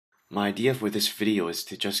My idea for this video is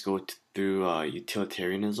to just go through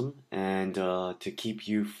utilitarianism and to keep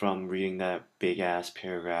you from reading that big ass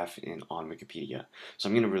paragraph on Wikipedia. So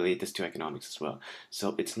I'm going to relate this to economics as well.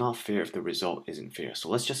 So it's not fair if the result isn't fair. So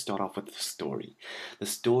let's just start off with the story. The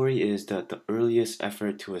story is that the earliest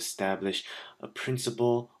effort to establish a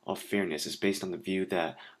principle of fairness is based on the view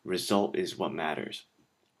that result is what matters.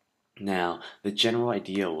 Now, the general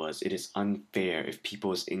idea was it is unfair if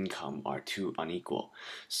people's income are too unequal.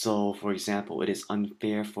 So, for example, it is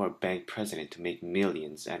unfair for a bank president to make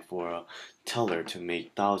millions and for a teller to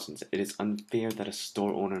make thousands. It is unfair that a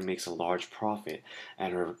store owner makes a large profit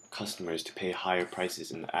and her customers to pay higher prices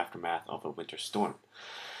in the aftermath of a winter storm.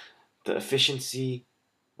 The efficiency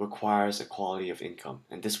requires equality of income,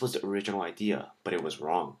 and this was the original idea, but it was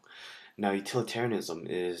wrong. Now, utilitarianism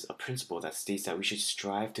is a principle that states that we should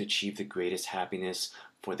strive to achieve the greatest happiness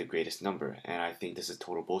for the greatest number, and I think this is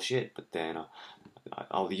total bullshit. But then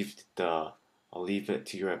I'll leave it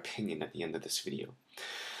to your opinion at the end of this video.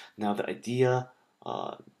 Now, the idea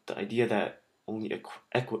that only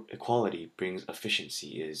equality brings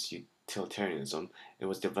efficiency is utilitarianism. It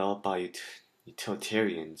was developed by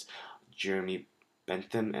utilitarians Jeremy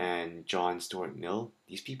Bentham and John Stuart Mill.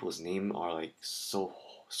 These people's names are like so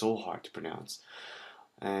hard to pronounce.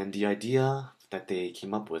 And the idea that they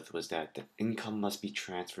came up with was that the income must be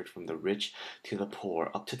transferred from the rich to the poor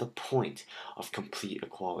up to the point of complete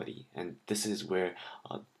equality. And this is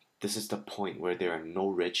the point where there are no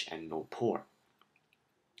rich and no poor.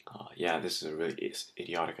 Yeah, this is a really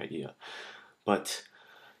idiotic idea, but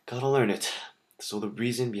gotta learn it. So the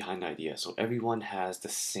reason behind the idea, so everyone has the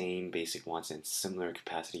same basic wants and similar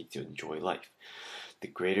capacity to enjoy life. The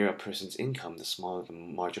greater a person's income, the smaller the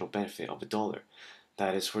marginal benefit of a dollar.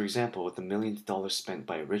 That is, for example, the millions of dollars spent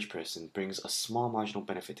by a rich person brings a small marginal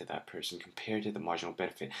benefit to that person compared to the marginal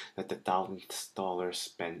benefit that the $1,000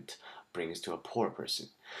 spent brings to a poor person.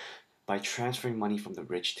 By transferring money from the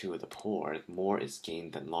rich to the poor, more is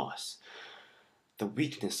gained than lost. The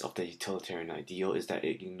weakness of the utilitarian ideal is that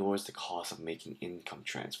it ignores the cost of making income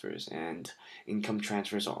transfers, and income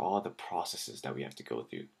transfers are all the processes that we have to go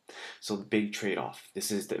through. So the big trade-off,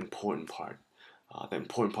 this is the important part. The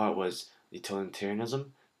important part was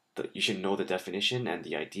utilitarianism. You should know the definition and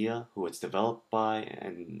the idea, who it's developed by,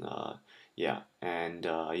 and yeah, and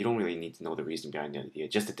you don't really need to know the reason behind the idea,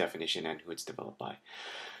 just the definition and who it's developed by.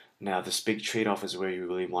 Now, this big trade-off is where you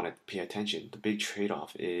really want to pay attention. The big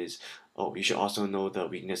trade-off is, you should also know the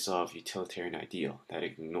weakness of utilitarian ideal, that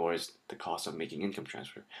it ignores the cost of making income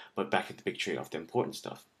transfer. But back to the big trade-off, the important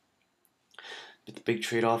stuff. The big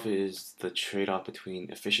trade-off is the trade-off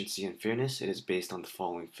between efficiency and fairness. It is based on the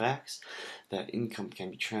following facts: that income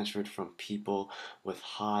can be transferred from people with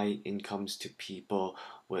high incomes to people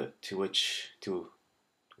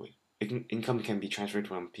income can be transferred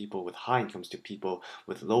from people with high incomes to people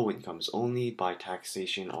with low incomes only by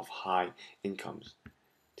taxation of high incomes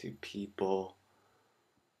to people.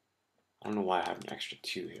 I don't know why I have an extra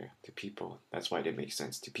 2 here. To people. That's why it makes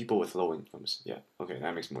sense. To people with low incomes. Yeah, okay,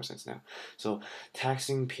 that makes more sense now. So,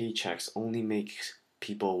 taxing paychecks only makes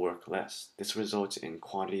people work less. This results in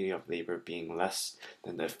quantity of labor being less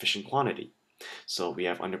than the efficient quantity. So, we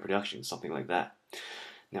have underproduction, something like that.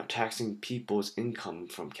 Now, taxing people's income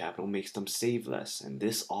from capital makes them save less, and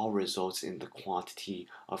this all results in the quantity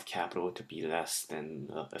of capital to be less than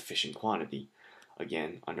the efficient quantity.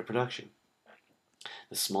 Again, underproduction.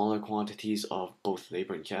 The smaller quantities of both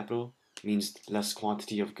labor and capital means less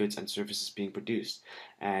quantity of goods and services being produced.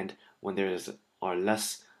 And when are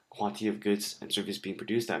less quantity of goods and services being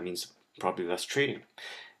produced, that means probably less trading.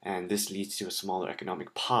 And this leads to a smaller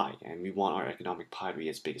economic pie, and we want our economic pie to be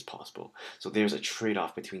as big as possible. So there's a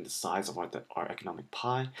trade-off between the size of our economic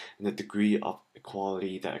pie and the degree of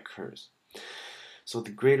equality that occurs. So the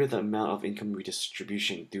greater the amount of income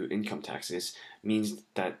redistribution through income taxes means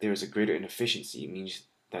that there is a greater inefficiency, means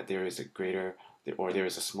that there is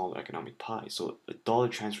a smaller economic pie. So a dollar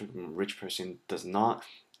transferred from a rich person does not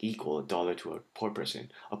equal a dollar to a poor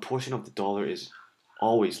person. A portion of the dollar is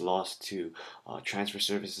always lost to transfer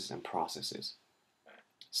services and processes.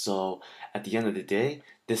 So at the end of the day,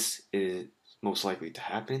 this is most likely to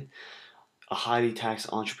happen. A highly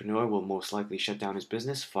taxed entrepreneur will most likely shut down his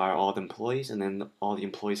business, fire all the employees, and then all the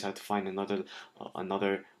employees have to find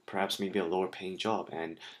another perhaps maybe a lower paying job,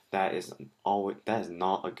 and that is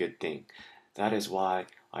not a good thing. That is why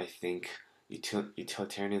I think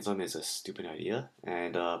utilitarianism is a stupid idea,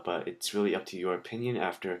 and but it's really up to your opinion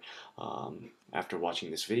after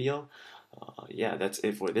watching this video. Yeah, that's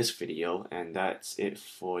it for this video, and that's it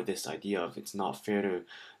for this idea of it's not fair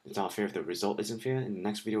if the result isn't fair. In the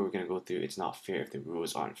next video, we're gonna go through it's not fair if the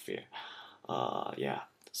rules aren't fair. Yeah.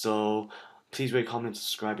 So please rate, comment, and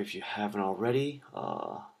subscribe if you haven't already.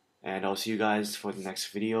 And I'll see you guys for the next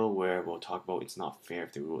video where we'll talk about it's not fair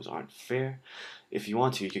if the rules aren't fair. If you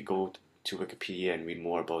want to, you could go to Wikipedia and read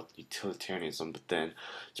more about utilitarianism, but then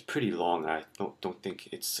it's pretty long. I don't think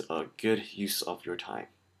it's a good use of your time.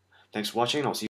 Thanks for watching, and I'll see you.